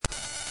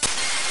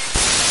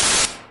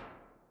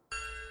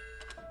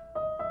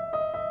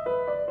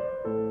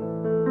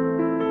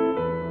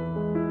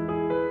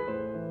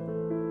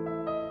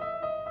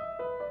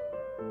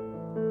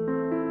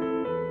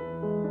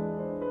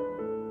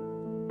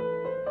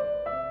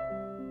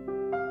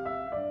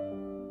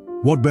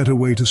What better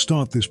way to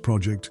start this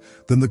project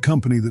than the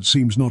company that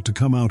seems not to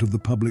come out of the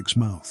public's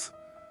mouth?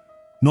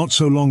 Not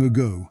so long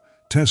ago,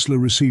 Tesla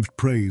received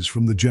praise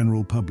from the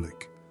general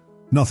public.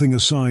 Nothing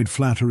aside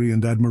flattery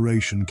and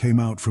admiration came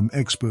out from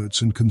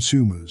experts and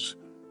consumers.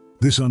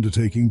 This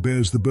undertaking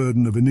bears the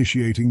burden of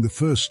initiating the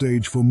first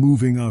stage for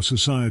moving our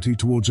society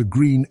towards a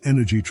green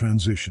energy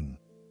transition.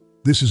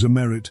 This is a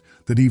merit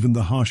that even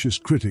the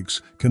harshest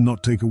critics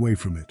cannot take away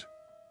from it.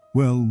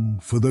 Well,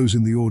 for those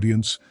in the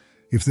audience,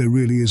 if there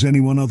really is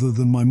anyone other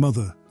than my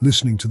mother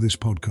listening to this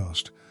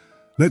podcast,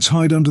 let's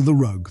hide under the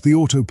rug, the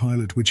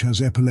autopilot which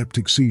has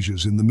epileptic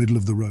seizures in the middle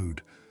of the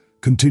road,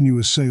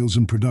 continuous sales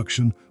and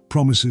production,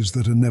 promises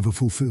that are never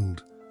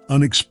fulfilled,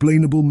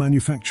 unexplainable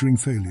manufacturing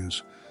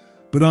failures.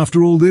 But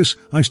after all this,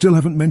 I still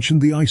haven't mentioned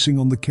the icing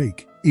on the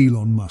cake,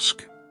 Elon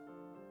Musk.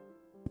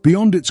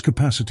 Beyond its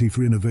capacity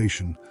for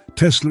innovation,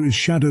 Tesla is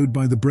shadowed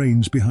by the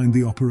brains behind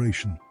the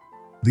operation,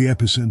 the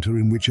epicenter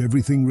in which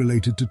everything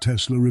related to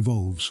Tesla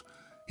revolves.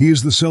 He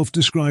is the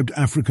self-described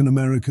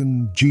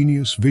African-American,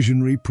 genius,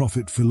 visionary,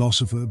 prophet,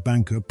 philosopher,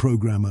 banker,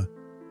 programmer.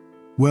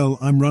 Well,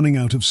 I'm running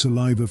out of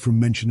saliva from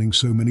mentioning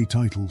so many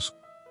titles.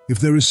 If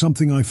there is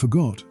something I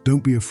forgot,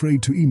 don't be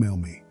afraid to email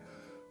me.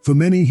 For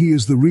many, he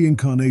is the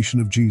reincarnation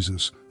of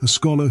Jesus, a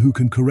scholar who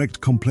can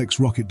correct complex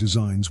rocket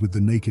designs with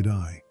the naked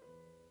eye.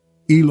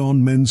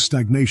 Elon mends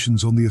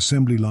stagnations on the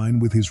assembly line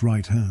with his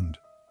right hand.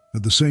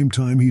 At the same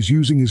time, he's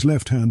using his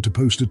left hand to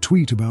post a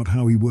tweet about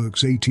how he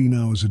works 18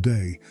 hours a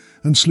day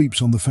and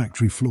sleeps on the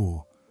factory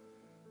floor.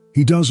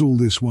 He does all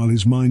this while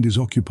his mind is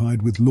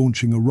occupied with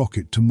launching a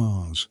rocket to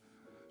Mars.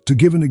 To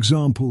give an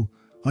example,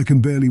 I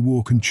can barely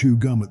walk and chew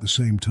gum at the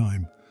same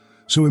time.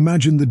 So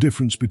imagine the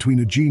difference between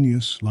a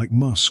genius like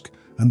Musk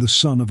and the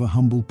son of a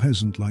humble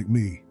peasant like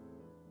me.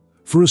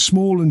 For a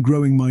small and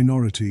growing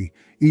minority,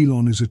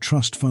 Elon is a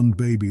trust fund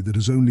baby that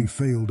has only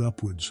failed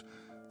upwards.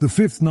 The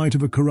fifth night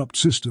of a corrupt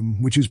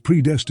system which is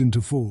predestined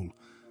to fall.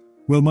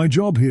 Well, my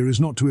job here is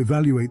not to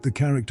evaluate the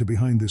character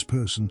behind this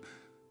person,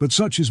 but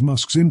such is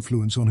Musk's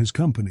influence on his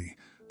company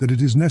that it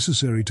is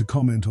necessary to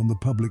comment on the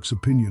public's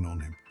opinion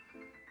on him.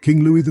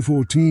 King Louis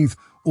XIV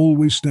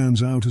always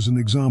stands out as an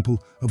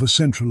example of a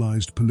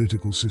centralized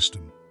political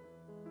system.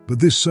 But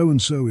this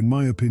so-and-so, in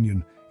my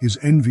opinion, is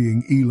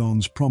envying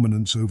Elon's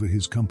prominence over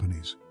his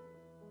companies.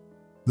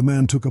 The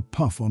man took a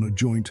puff on a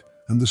joint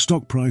and the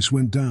stock price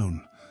went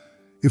down.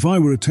 If I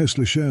were a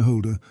Tesla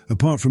shareholder,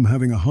 apart from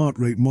having a heart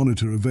rate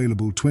monitor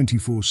available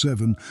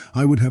 24/7,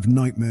 I would have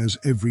nightmares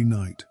every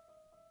night.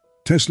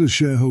 Tesla's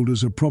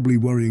shareholders are probably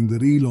worrying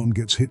that Elon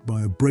gets hit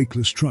by a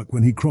brakeless truck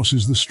when he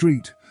crosses the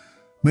street.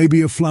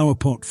 Maybe a flower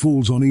pot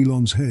falls on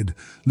Elon's head,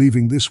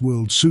 leaving this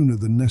world sooner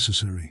than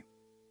necessary.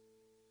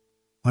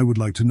 I would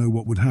like to know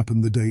what would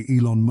happen the day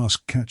Elon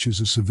Musk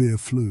catches a severe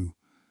flu.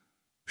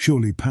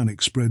 Surely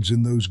panic spreads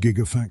in those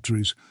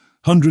gigafactories.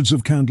 Hundreds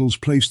of candles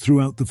placed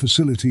throughout the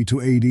facility to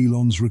aid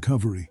Elon's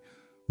recovery.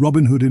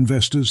 Robin Hood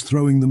investors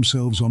throwing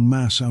themselves en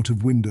masse out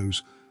of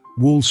windows.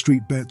 Wall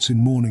Street bets in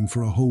mourning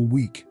for a whole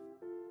week.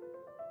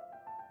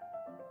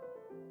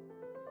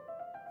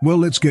 Well,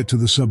 let's get to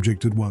the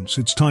subject at once.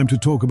 It's time to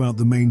talk about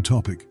the main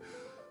topic.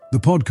 The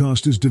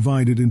podcast is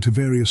divided into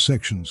various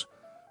sections.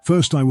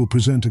 First, I will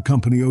present a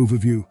company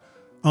overview,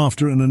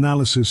 after an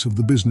analysis of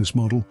the business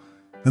model,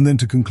 and then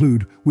to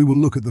conclude, we will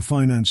look at the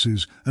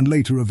finances and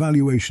later a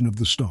valuation of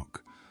the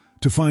stock.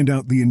 To find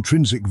out the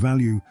intrinsic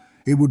value,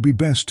 it would be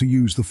best to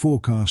use the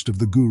forecast of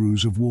the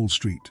gurus of Wall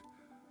Street.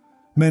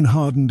 Men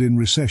hardened in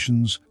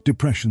recessions,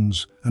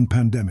 depressions, and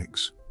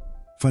pandemics.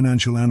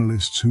 Financial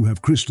analysts who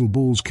have crystal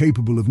balls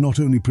capable of not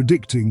only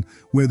predicting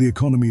where the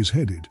economy is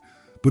headed,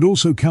 but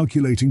also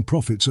calculating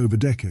profits over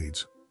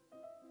decades.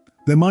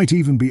 There might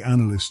even be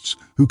analysts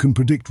who can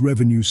predict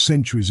revenues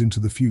centuries into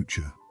the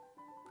future.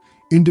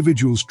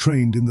 Individuals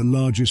trained in the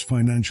largest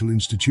financial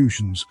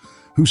institutions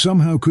who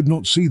somehow could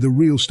not see the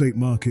real estate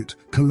market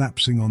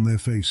collapsing on their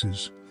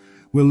faces.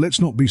 Well,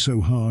 let's not be so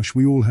harsh.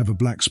 We all have a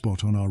black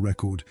spot on our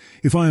record.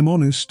 If I am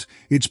honest,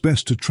 it's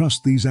best to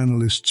trust these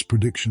analysts'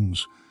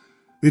 predictions.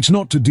 It's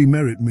not to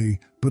demerit me,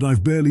 but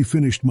I've barely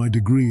finished my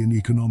degree in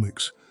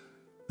economics.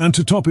 And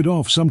to top it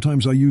off,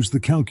 sometimes I use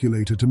the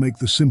calculator to make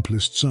the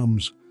simplest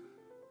sums.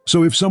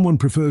 So if someone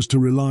prefers to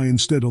rely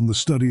instead on the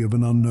study of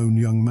an unknown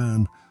young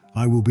man,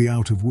 I will be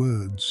out of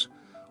words.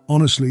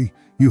 Honestly,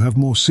 you have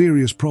more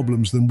serious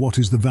problems than what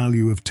is the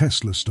value of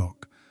Tesla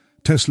stock.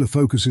 Tesla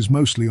focuses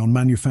mostly on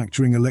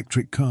manufacturing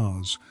electric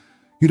cars.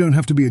 You don't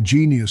have to be a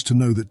genius to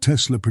know that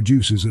Tesla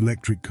produces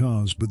electric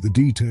cars, but the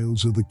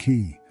details are the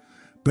key.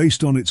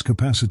 Based on its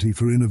capacity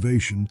for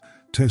innovation,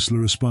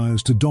 Tesla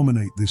aspires to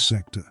dominate this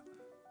sector.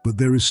 But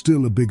there is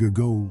still a bigger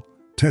goal,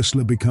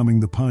 Tesla becoming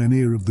the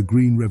pioneer of the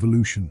green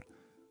revolution.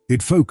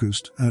 It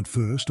focused, at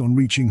first, on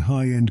reaching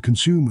high-end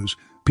consumers,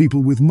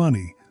 people with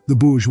money, the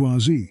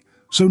bourgeoisie,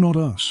 so not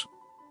us.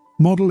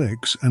 Model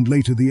X and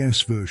later the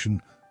S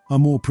version are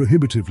more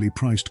prohibitively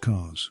priced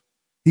cars.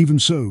 Even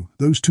so,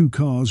 those two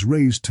cars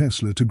raised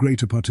Tesla to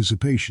greater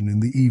participation in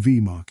the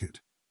EV market.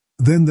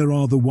 Then there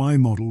are the Y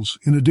models,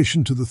 in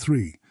addition to the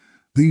three.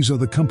 These are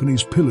the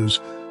company's pillars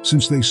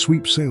since they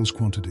sweep sales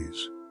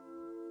quantities.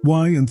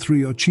 Y and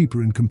 3 are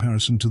cheaper in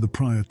comparison to the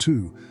prior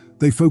two.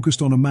 They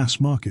focused on a mass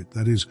market,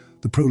 that is,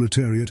 the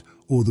proletariat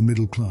or the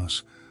middle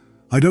class.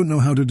 I don't know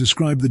how to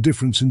describe the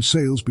difference in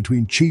sales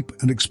between cheap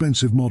and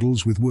expensive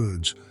models with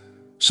words.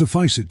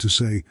 Suffice it to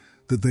say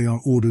that they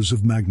are orders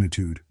of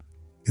magnitude.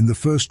 In the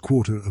first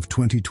quarter of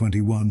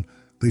 2021,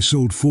 they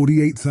sold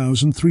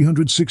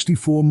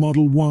 48,364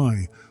 Model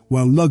Y,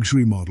 while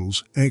luxury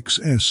models,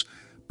 XS,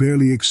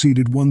 barely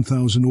exceeded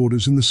 1,000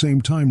 orders in the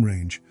same time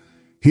range.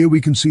 Here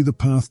we can see the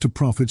path to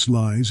profits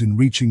lies in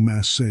reaching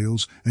mass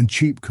sales, and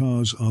cheap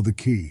cars are the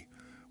key.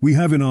 We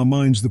have in our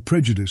minds the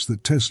prejudice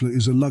that Tesla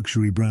is a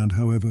luxury brand.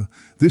 However,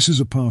 this is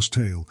a past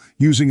tale.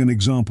 Using an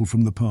example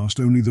from the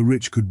past, only the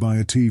rich could buy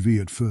a TV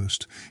at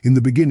first. In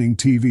the beginning,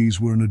 TVs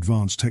were an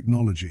advanced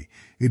technology.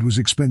 It was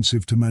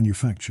expensive to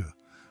manufacture.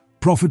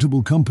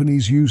 Profitable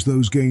companies use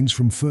those gains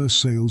from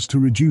first sales to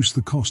reduce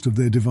the cost of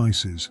their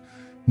devices.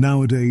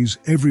 Nowadays,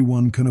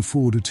 everyone can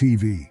afford a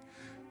TV.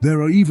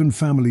 There are even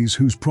families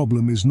whose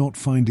problem is not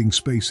finding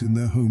space in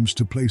their homes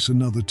to place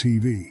another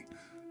TV.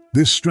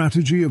 This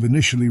strategy of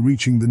initially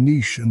reaching the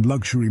niche and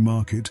luxury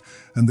market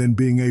and then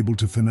being able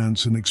to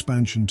finance an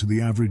expansion to the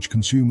average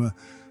consumer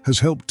has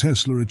helped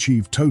Tesla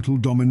achieve total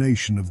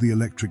domination of the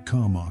electric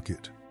car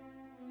market.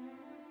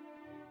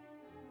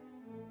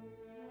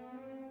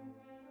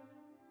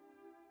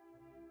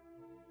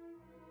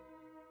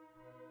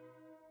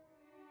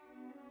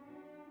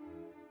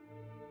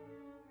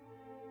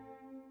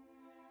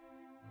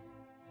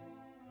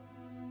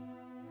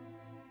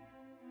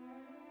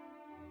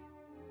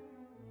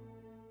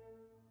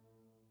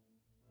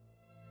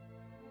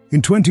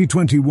 In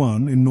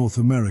 2021, in North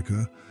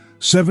America,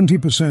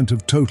 70%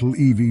 of total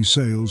EV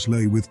sales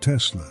lay with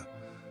Tesla.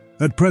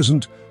 At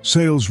present,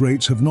 sales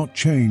rates have not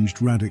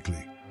changed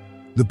radically.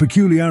 The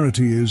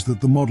peculiarity is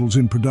that the models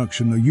in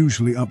production are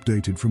usually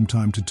updated from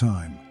time to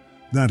time.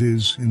 That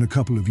is, in a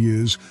couple of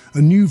years,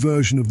 a new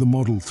version of the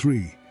Model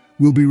 3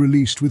 will be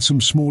released with some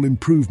small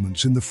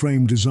improvements in the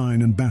frame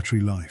design and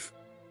battery life.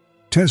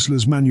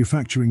 Tesla's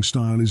manufacturing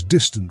style is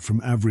distant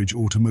from average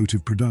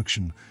automotive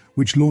production,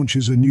 which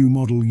launches a new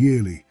model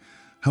yearly.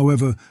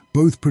 However,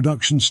 both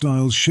production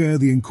styles share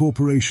the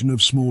incorporation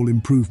of small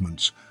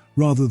improvements,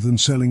 rather than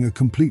selling a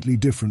completely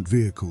different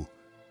vehicle.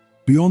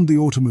 Beyond the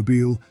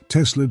automobile,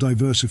 Tesla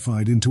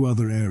diversified into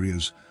other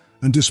areas,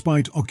 and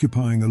despite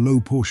occupying a low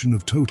portion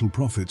of total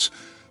profits,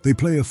 they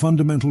play a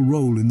fundamental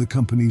role in the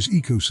company's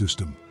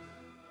ecosystem.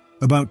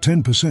 About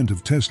 10%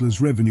 of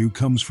Tesla's revenue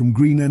comes from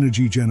green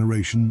energy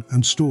generation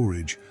and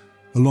storage,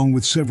 along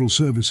with several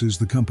services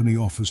the company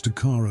offers to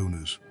car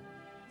owners.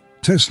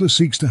 Tesla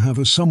seeks to have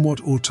a somewhat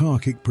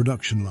autarkic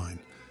production line.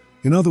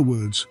 In other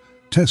words,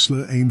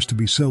 Tesla aims to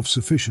be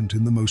self-sufficient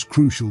in the most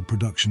crucial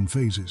production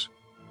phases.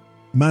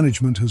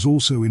 Management has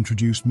also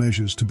introduced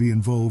measures to be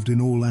involved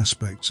in all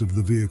aspects of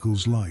the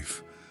vehicle's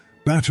life.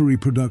 Battery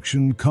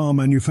production, car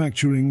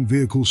manufacturing,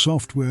 vehicle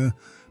software,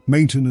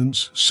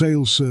 maintenance,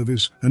 sales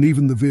service, and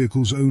even the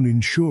vehicle's own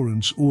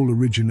insurance all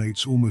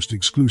originates almost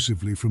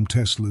exclusively from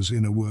Tesla's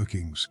inner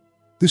workings.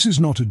 This is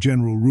not a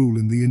general rule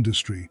in the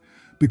industry,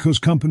 because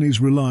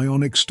companies rely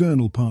on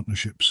external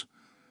partnerships.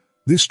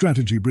 This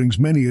strategy brings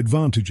many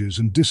advantages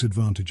and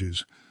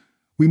disadvantages.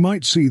 We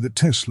might see that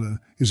Tesla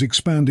is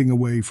expanding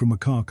away from a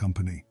car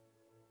company.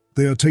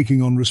 They are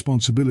taking on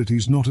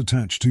responsibilities not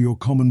attached to your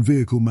common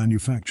vehicle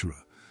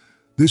manufacturer.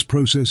 This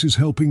process is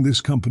helping this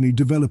company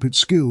develop its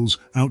skills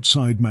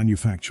outside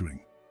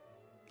manufacturing.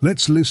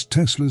 Let's list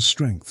Tesla's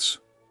strengths.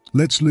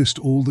 Let's list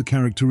all the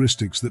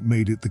characteristics that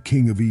made it the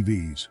king of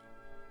EVs.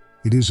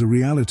 It is a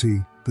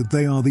reality that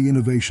they are the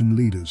innovation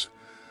leaders.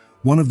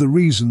 One of the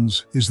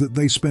reasons is that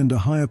they spend a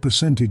higher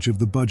percentage of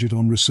the budget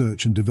on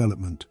research and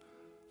development.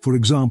 For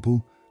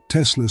example,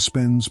 Tesla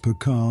spends per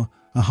car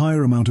a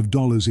higher amount of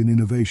dollars in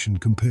innovation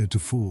compared to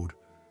Ford.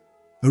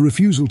 A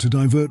refusal to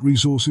divert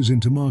resources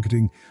into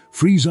marketing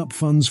frees up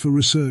funds for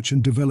research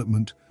and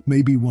development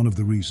may be one of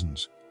the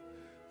reasons.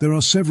 There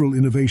are several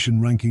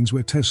innovation rankings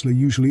where Tesla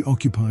usually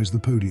occupies the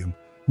podium,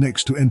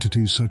 next to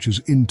entities such as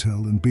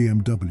Intel and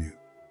BMW.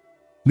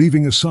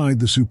 Leaving aside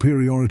the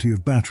superiority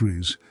of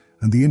batteries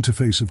and the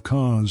interface of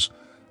cars,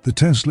 the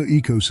Tesla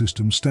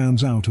ecosystem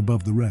stands out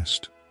above the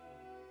rest.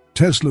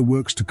 Tesla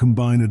works to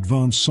combine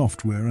advanced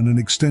software and an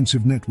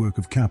extensive network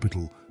of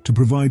capital to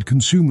provide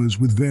consumers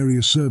with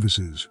various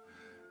services.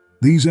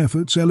 These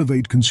efforts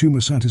elevate consumer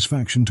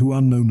satisfaction to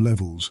unknown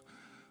levels.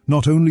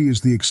 Not only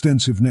is the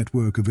extensive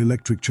network of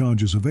electric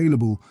chargers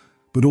available,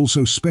 but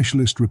also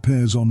specialist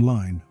repairs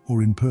online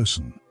or in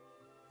person.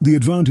 The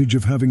advantage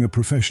of having a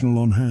professional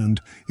on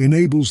hand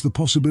enables the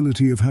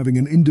possibility of having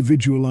an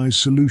individualized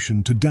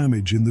solution to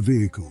damage in the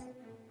vehicle.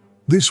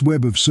 This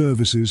web of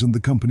services and the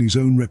company's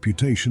own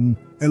reputation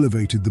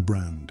elevated the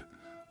brand.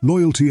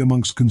 Loyalty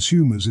amongst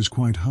consumers is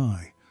quite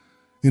high.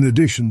 In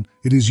addition,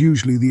 it is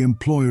usually the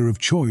employer of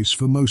choice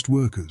for most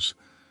workers.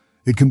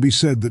 It can be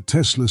said that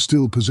Tesla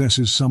still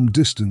possesses some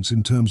distance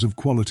in terms of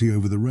quality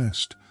over the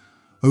rest.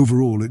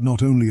 Overall, it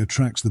not only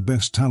attracts the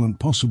best talent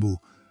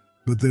possible,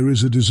 but there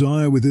is a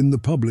desire within the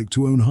public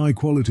to own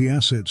high-quality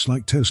assets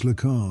like Tesla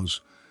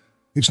cars.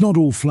 It's not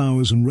all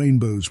flowers and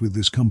rainbows with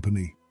this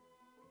company.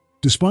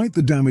 Despite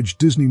the damage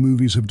Disney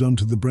movies have done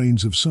to the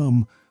brains of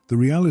some, the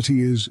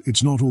reality is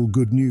it's not all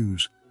good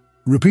news.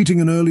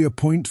 Repeating an earlier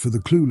point for the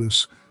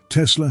clueless,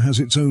 Tesla has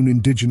its own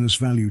indigenous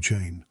value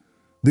chain.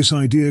 This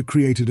idea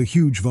created a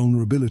huge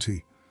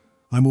vulnerability.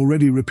 I'm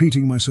already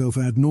repeating myself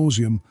ad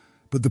nauseum,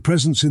 but the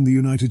presence in the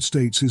United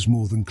States is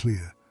more than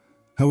clear.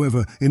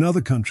 However, in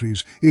other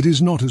countries, it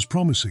is not as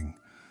promising.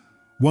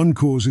 One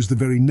cause is the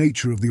very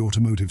nature of the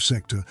automotive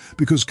sector,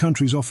 because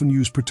countries often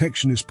use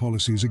protectionist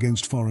policies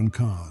against foreign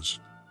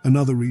cars.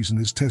 Another reason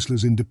is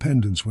Tesla's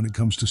independence when it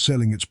comes to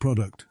selling its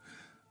product.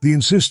 The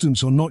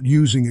insistence on not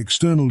using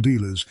external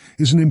dealers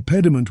is an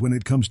impediment when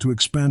it comes to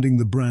expanding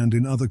the brand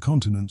in other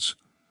continents.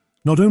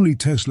 Not only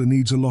Tesla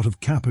needs a lot of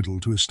capital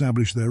to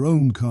establish their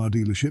own car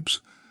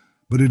dealerships,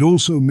 but it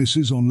also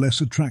misses on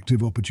less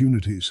attractive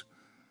opportunities.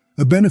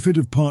 A benefit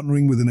of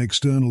partnering with an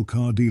external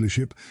car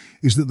dealership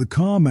is that the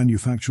car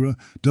manufacturer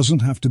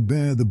doesn't have to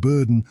bear the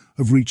burden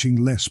of reaching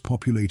less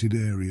populated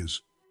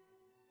areas.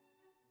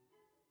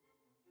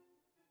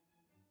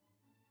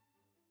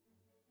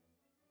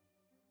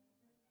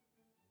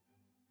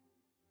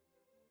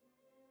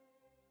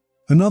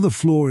 Another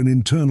flaw in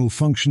internal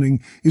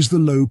functioning is the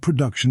low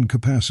production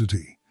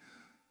capacity.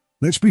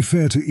 Let's be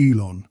fair to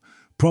Elon.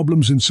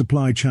 Problems in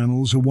supply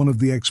channels are one of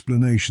the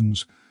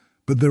explanations,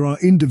 but there are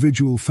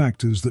individual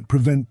factors that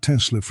prevent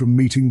Tesla from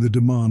meeting the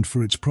demand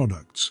for its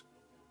products.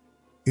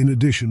 In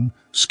addition,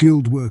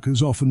 skilled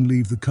workers often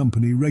leave the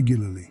company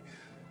regularly.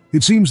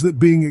 It seems that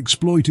being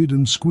exploited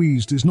and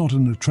squeezed is not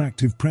an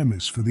attractive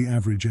premise for the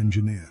average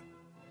engineer.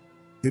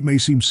 It may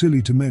seem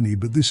silly to many,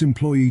 but this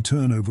employee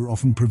turnover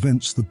often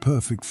prevents the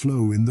perfect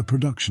flow in the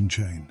production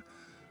chain.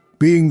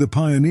 Being the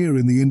pioneer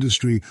in the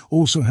industry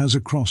also has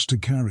a cross to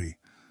carry.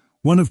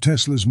 One of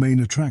Tesla's main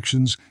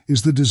attractions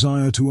is the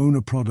desire to own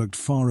a product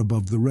far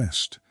above the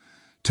rest.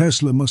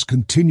 Tesla must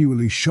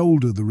continually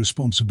shoulder the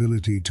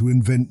responsibility to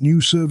invent new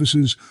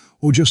services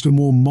or just a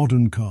more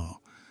modern car.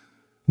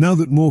 Now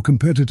that more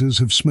competitors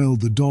have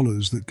smelled the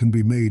dollars that can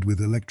be made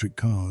with electric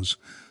cars,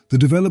 the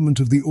development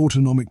of the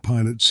autonomic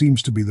pilot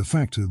seems to be the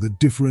factor that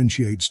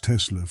differentiates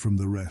Tesla from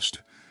the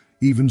rest.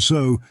 Even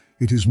so,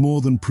 it is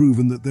more than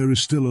proven that there is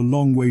still a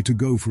long way to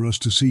go for us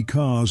to see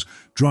cars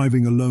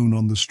driving alone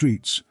on the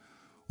streets.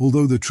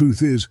 Although the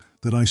truth is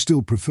that I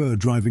still prefer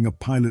driving a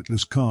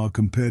pilotless car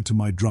compared to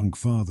my drunk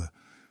father.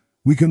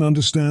 We can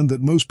understand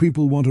that most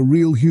people want a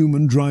real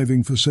human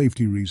driving for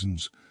safety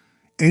reasons.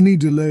 Any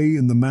delay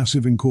in the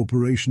massive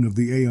incorporation of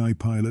the AI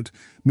pilot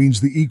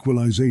means the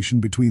equalization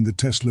between the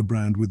Tesla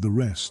brand with the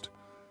rest.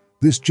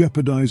 This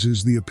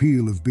jeopardizes the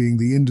appeal of being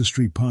the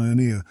industry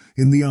pioneer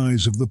in the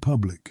eyes of the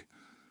public.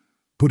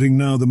 Putting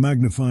now the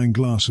magnifying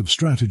glass of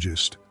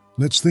strategist,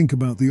 let's think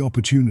about the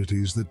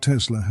opportunities that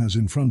Tesla has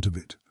in front of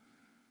it.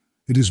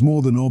 It is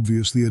more than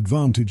obvious the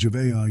advantage of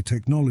AI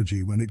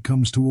technology when it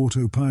comes to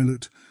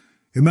autopilot.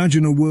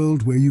 Imagine a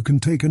world where you can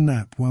take a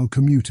nap while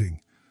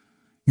commuting.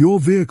 Your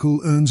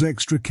vehicle earns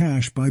extra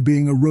cash by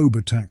being a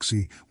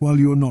robotaxi while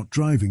you're not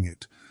driving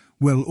it.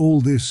 Well, all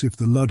this if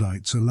the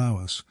Luddites allow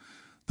us.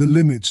 The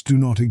limits do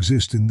not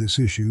exist in this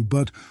issue,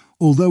 but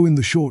although in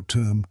the short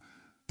term,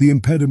 the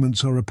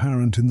impediments are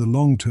apparent in the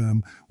long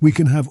term, we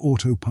can have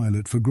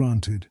autopilot for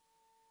granted.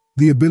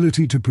 The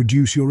ability to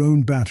produce your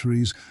own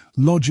batteries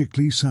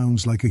logically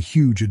sounds like a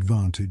huge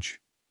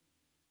advantage.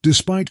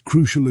 Despite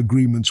crucial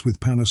agreements with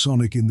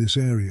Panasonic in this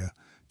area,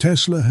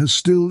 Tesla has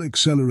still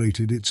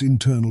accelerated its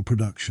internal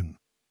production.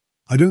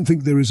 I don't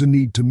think there is a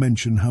need to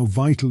mention how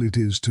vital it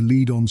is to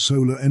lead on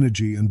solar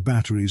energy and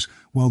batteries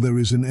while there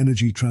is an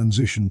energy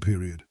transition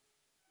period.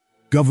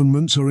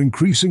 Governments are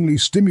increasingly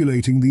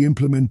stimulating the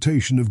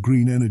implementation of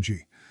green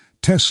energy.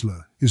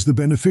 Tesla is the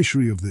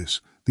beneficiary of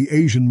this. The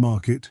Asian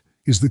market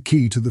is the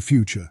key to the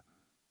future.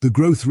 The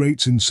growth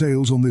rates in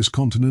sales on this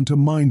continent are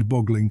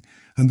mind-boggling,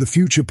 and the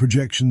future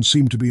projections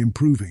seem to be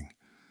improving.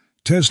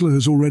 Tesla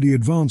has already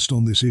advanced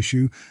on this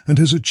issue and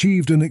has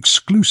achieved an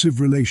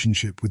exclusive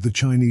relationship with the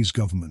Chinese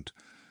government.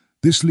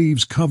 This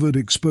leaves covered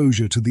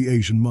exposure to the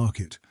Asian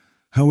market.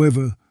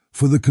 However,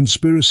 for the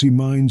conspiracy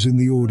minds in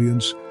the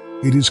audience,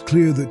 it is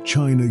clear that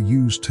China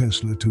used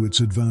Tesla to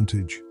its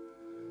advantage.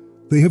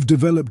 They have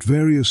developed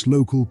various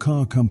local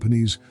car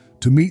companies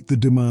to meet the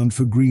demand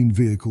for green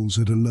vehicles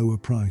at a lower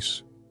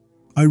price.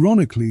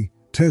 Ironically,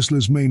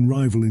 Tesla's main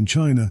rival in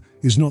China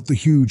is not the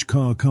huge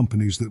car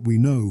companies that we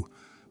know,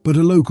 but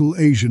a local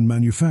Asian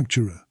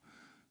manufacturer.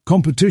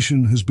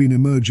 Competition has been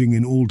emerging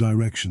in all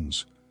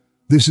directions.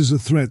 This is a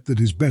threat that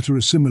is better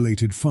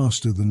assimilated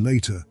faster than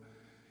later.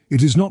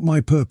 It is not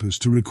my purpose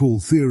to recall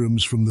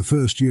theorems from the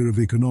first year of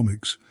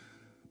economics,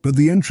 but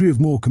the entry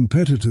of more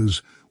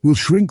competitors will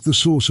shrink the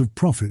source of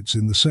profits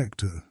in the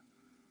sector.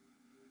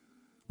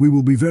 We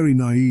will be very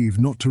naive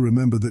not to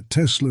remember that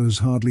Tesla has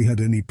hardly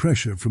had any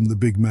pressure from the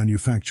big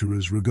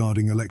manufacturers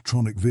regarding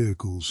electronic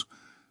vehicles.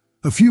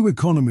 A few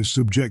economists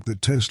object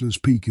that Tesla's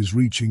peak is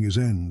reaching its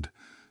end.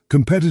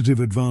 Competitive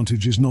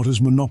advantage is not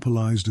as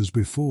monopolized as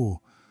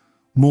before.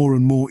 More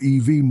and more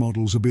EV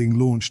models are being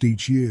launched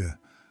each year,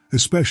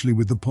 especially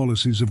with the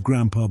policies of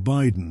Grandpa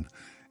Biden.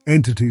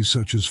 Entities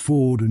such as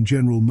Ford and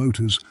General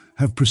Motors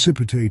have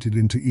precipitated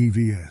into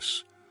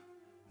EVs.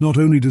 Not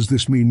only does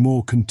this mean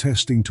more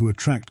contesting to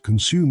attract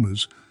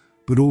consumers,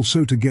 but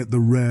also to get the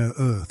rare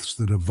earths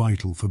that are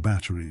vital for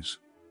batteries.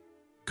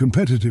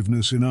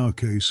 Competitiveness, in our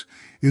case,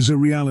 is a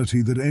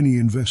reality that any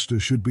investor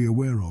should be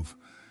aware of.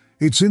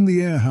 It's in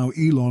the air how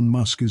Elon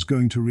Musk is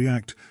going to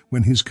react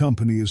when his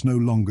company is no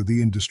longer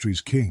the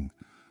industry's king.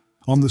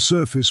 On the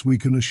surface, we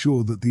can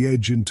assure that the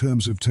edge in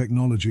terms of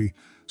technology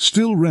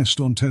still rests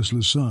on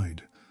Tesla's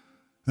side.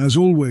 As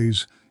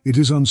always, it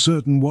is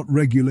uncertain what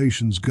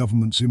regulations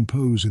governments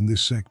impose in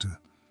this sector.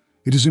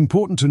 It is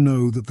important to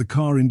know that the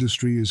car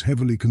industry is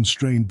heavily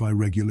constrained by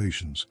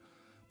regulations.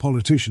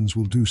 Politicians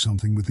will do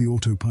something with the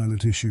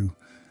autopilot issue,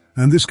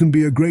 and this can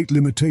be a great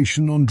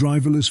limitation on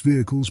driverless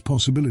vehicles'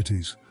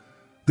 possibilities.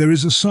 There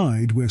is a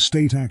side where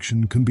state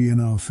action can be in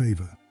our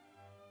favor.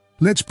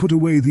 Let's put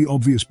away the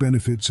obvious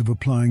benefits of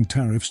applying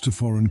tariffs to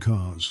foreign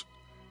cars.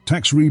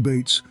 Tax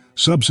rebates,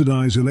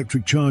 subsidized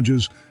electric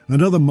chargers,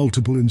 and other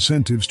multiple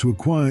incentives to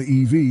acquire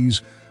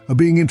EVs are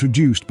being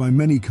introduced by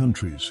many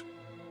countries.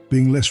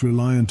 Being less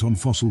reliant on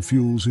fossil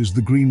fuels is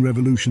the Green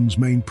Revolution's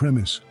main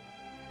premise.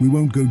 We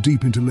won't go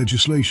deep into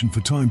legislation for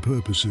time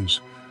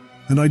purposes,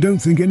 and I don't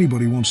think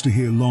anybody wants to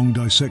hear long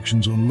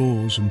dissections on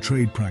laws and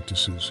trade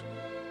practices.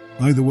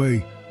 Either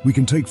way, we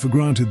can take for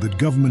granted that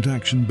government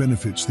action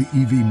benefits the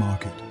EV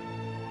market.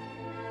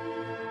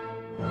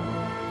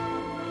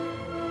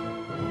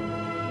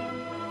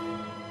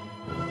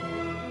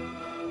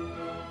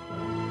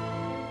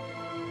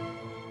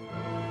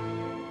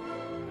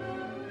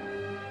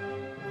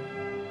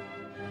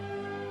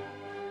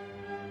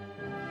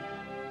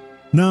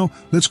 Now,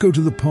 let's go to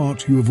the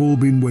part you have all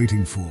been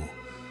waiting for.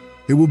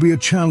 It will be a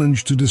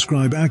challenge to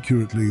describe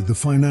accurately the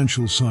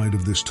financial side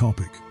of this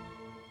topic.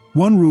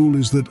 One rule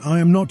is that I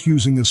am not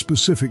using a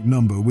specific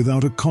number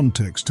without a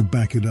context to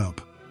back it up.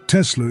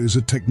 Tesla is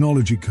a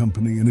technology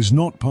company and is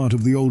not part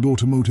of the old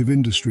automotive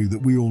industry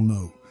that we all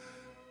know.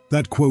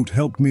 That quote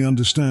helped me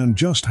understand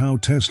just how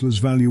Tesla's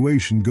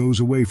valuation goes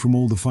away from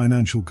all the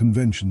financial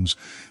conventions.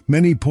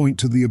 Many point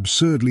to the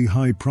absurdly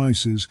high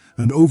prices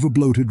and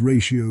overbloated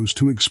ratios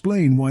to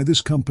explain why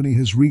this company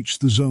has reached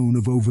the zone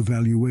of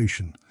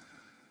overvaluation.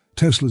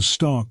 Tesla's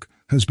stock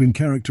has been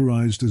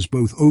characterized as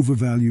both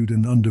overvalued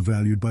and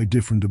undervalued by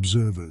different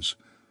observers.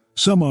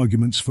 Some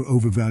arguments for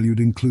overvalued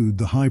include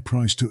the high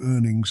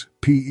price-to-earnings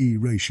 (PE)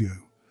 ratio.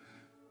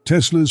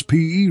 Tesla's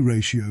PE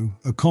ratio,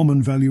 a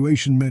common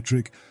valuation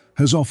metric,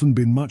 has often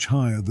been much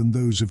higher than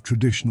those of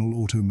traditional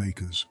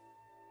automakers.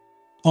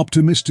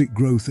 Optimistic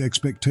growth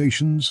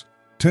expectations.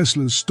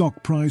 Tesla's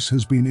stock price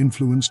has been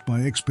influenced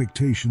by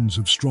expectations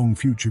of strong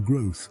future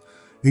growth,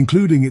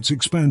 including its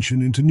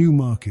expansion into new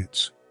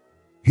markets.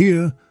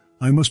 Here,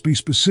 I must be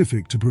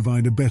specific to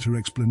provide a better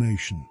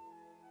explanation.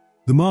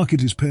 The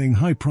market is paying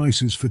high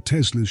prices for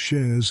Tesla's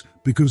shares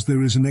because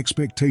there is an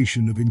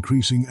expectation of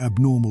increasing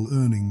abnormal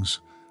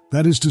earnings.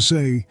 That is to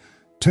say,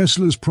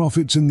 Tesla's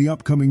profits in the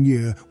upcoming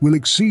year will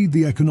exceed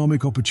the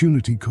economic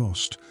opportunity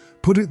cost.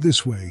 Put it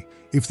this way,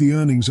 if the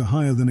earnings are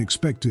higher than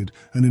expected,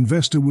 an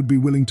investor would be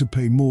willing to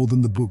pay more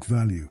than the book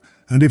value.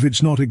 And if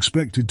it's not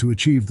expected to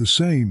achieve the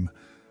same,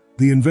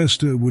 the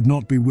investor would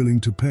not be willing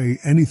to pay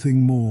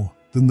anything more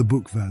than the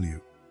book value.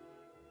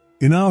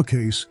 In our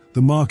case,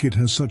 the market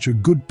has such a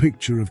good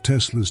picture of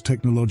Tesla's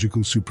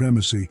technological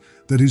supremacy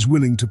that is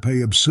willing to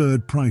pay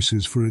absurd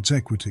prices for its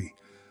equity.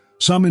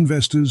 Some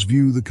investors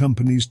view the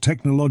company's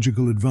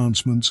technological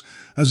advancements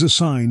as a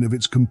sign of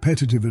its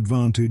competitive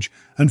advantage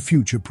and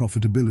future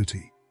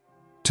profitability.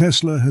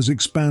 Tesla has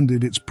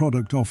expanded its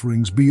product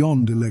offerings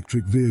beyond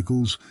electric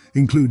vehicles,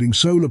 including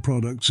solar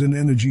products and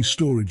energy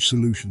storage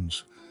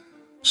solutions.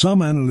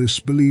 Some analysts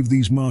believe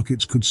these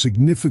markets could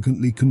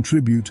significantly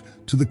contribute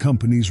to the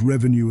company's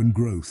revenue and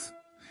growth.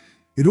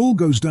 It all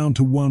goes down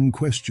to one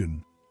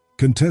question: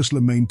 can Tesla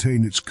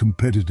maintain its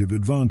competitive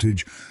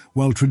advantage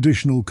while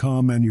traditional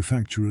car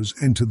manufacturers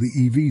enter the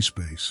EV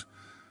space?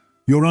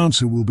 Your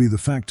answer will be the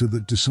factor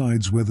that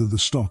decides whether the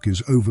stock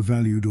is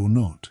overvalued or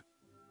not.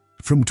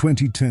 From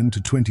 2010 to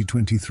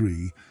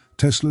 2023,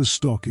 Tesla's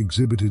stock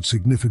exhibited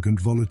significant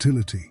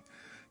volatility,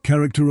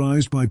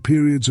 characterized by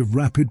periods of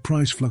rapid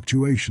price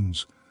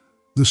fluctuations.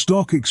 The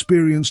stock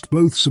experienced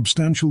both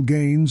substantial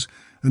gains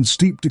and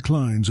steep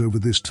declines over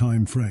this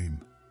time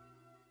frame.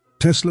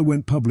 Tesla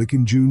went public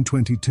in June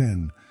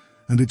 2010,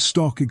 and its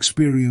stock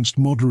experienced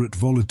moderate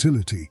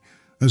volatility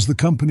as the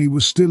company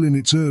was still in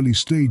its early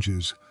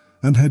stages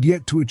and had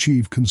yet to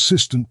achieve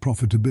consistent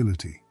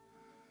profitability.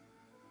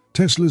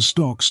 Tesla's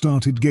stock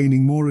started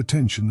gaining more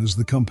attention as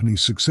the company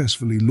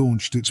successfully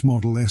launched its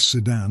Model S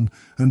sedan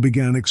and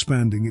began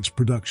expanding its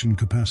production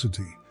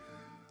capacity.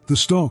 The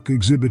stock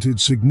exhibited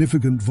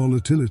significant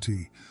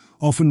volatility,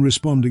 often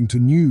responding to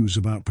news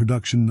about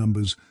production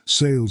numbers,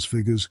 sales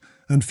figures,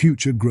 and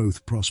future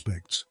growth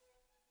prospects.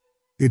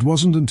 It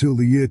wasn't until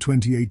the year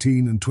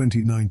 2018 and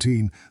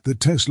 2019 that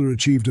Tesla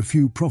achieved a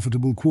few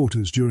profitable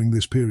quarters during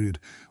this period,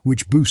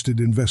 which boosted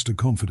investor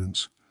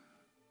confidence.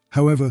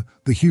 However,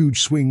 the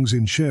huge swings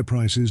in share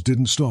prices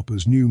didn't stop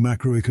as new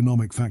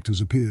macroeconomic factors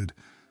appeared.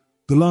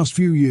 The last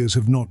few years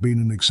have not been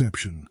an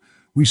exception.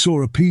 We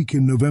saw a peak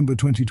in November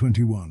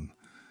 2021.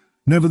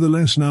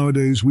 Nevertheless,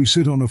 nowadays we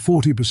sit on a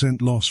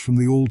 40% loss from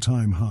the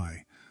all-time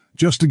high.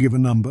 Just to give a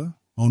number,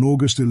 on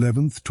August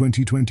 11th,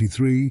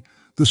 2023,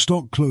 the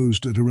stock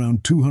closed at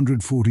around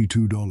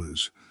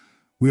 $242.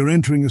 We are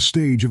entering a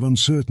stage of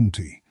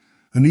uncertainty.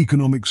 An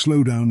economic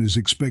slowdown is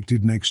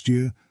expected next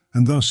year,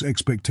 and thus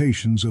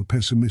expectations are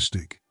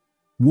pessimistic.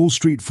 Wall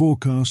Street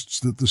forecasts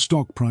that the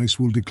stock price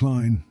will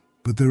decline,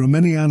 but there are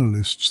many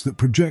analysts that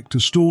project a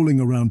stalling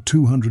around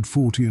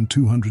 $240 and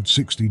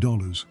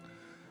 $260.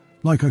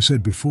 Like I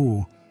said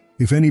before,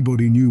 if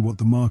anybody knew what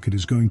the market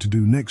is going to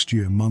do next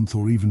year, month,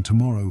 or even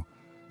tomorrow,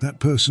 that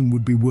person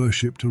would be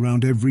worshipped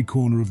around every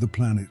corner of the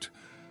planet.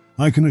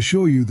 I can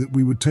assure you that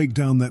we would take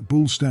down that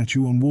bull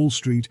statue on Wall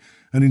Street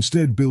and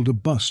instead build a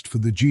bust for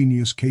the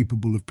genius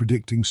capable of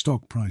predicting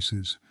stock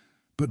prices.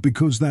 But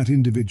because that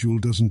individual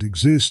doesn't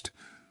exist,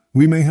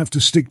 we may have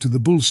to stick to the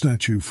bull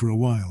statue for a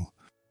while.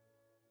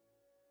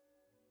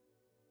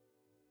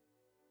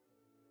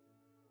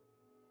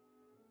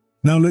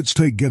 Now let's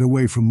get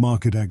away from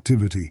market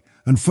activity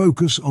and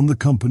focus on the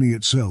company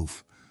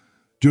itself.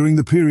 During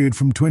the period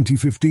from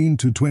 2015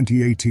 to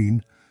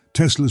 2018,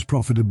 Tesla's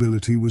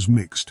profitability was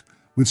mixed,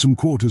 with some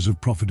quarters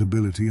of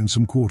profitability and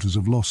some quarters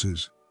of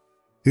losses.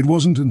 It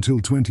wasn't until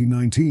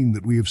 2019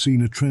 that we have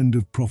seen a trend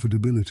of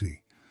profitability.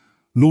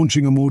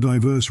 Launching a more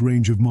diverse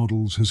range of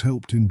models has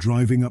helped in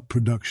driving up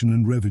production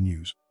and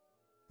revenues.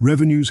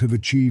 Revenues have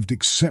achieved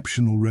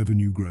exceptional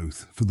revenue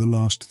growth for the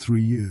last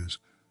 3 years.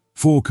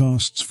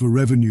 Forecasts for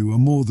revenue are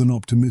more than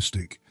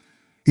optimistic.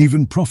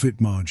 Even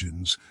profit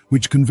margins,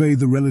 which convey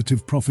the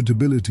relative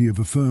profitability of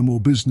a firm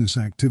or business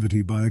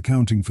activity by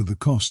accounting for the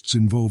costs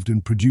involved in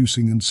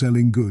producing and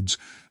selling goods,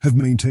 have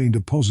maintained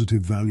a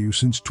positive value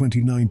since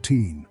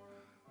 2019.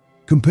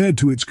 Compared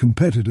to its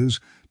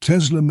competitors,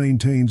 Tesla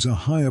maintains a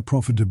higher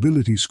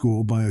profitability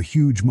score by a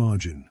huge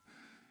margin.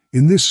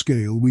 In this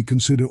scale, we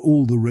consider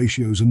all the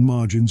ratios and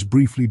margins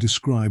briefly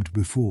described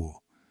before.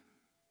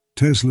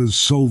 Tesla's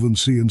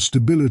solvency and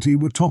stability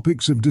were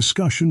topics of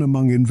discussion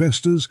among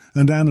investors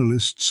and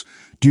analysts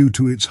due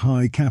to its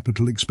high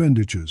capital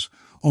expenditures,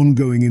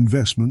 ongoing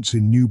investments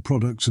in new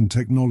products and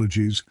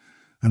technologies,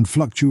 and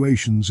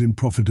fluctuations in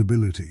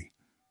profitability.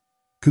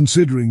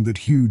 Considering that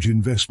huge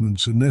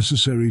investments are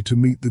necessary to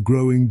meet the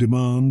growing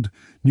demand,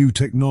 new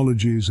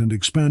technologies and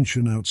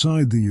expansion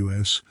outside the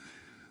US,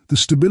 the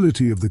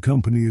stability of the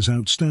company is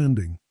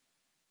outstanding.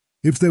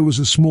 If there was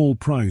a small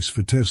price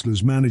for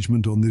Tesla's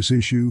management on this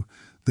issue,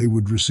 they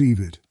would receive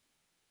it.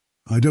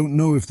 I don't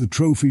know if the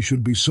trophy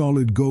should be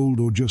solid gold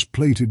or just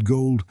plated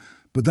gold,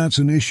 but that's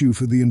an issue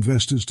for the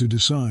investors to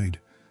decide.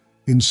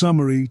 In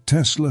summary,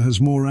 Tesla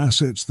has more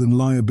assets than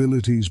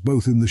liabilities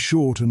both in the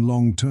short and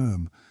long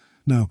term.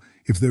 Now,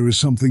 if there is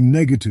something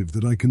negative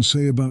that I can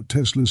say about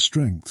Tesla's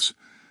strengths,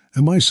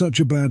 am I such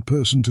a bad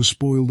person to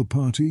spoil the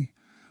party?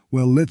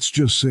 Well, let's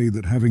just say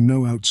that having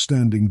no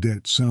outstanding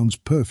debt sounds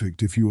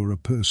perfect if you are a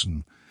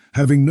person.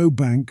 Having no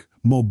bank,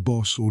 mob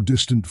boss or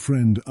distant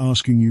friend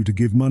asking you to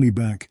give money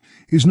back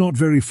is not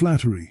very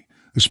flattering,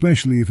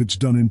 especially if it's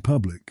done in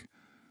public.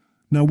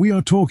 Now, we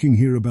are talking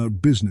here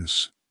about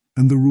business,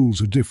 and the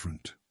rules are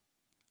different.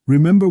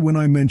 Remember when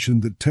I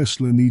mentioned that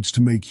Tesla needs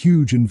to make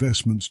huge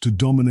investments to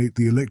dominate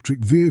the electric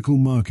vehicle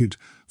market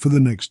for the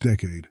next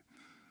decade?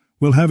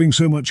 Well, having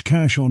so much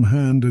cash on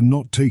hand and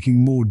not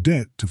taking more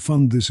debt to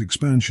fund this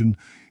expansion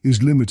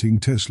is limiting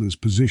Tesla's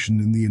position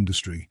in the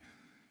industry.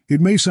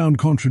 It may sound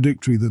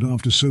contradictory that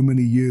after so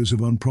many years of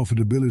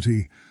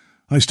unprofitability,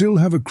 I still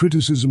have a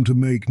criticism to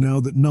make now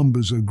that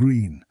numbers are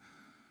green,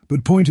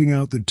 but pointing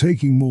out that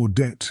taking more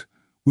debt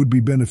would be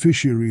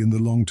beneficiary in the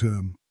long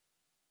term.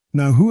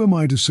 Now, who am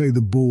I to say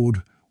the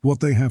board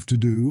what they have to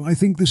do? I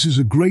think this is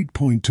a great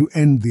point to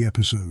end the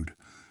episode.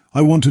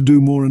 I want to do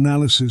more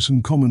analysis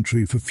and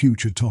commentary for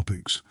future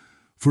topics.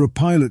 For a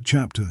pilot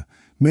chapter,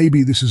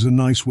 maybe this is a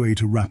nice way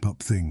to wrap up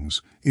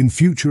things. In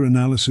future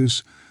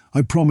analysis,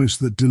 I promise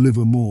that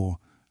deliver more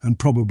and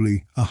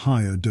probably a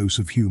higher dose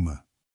of humor.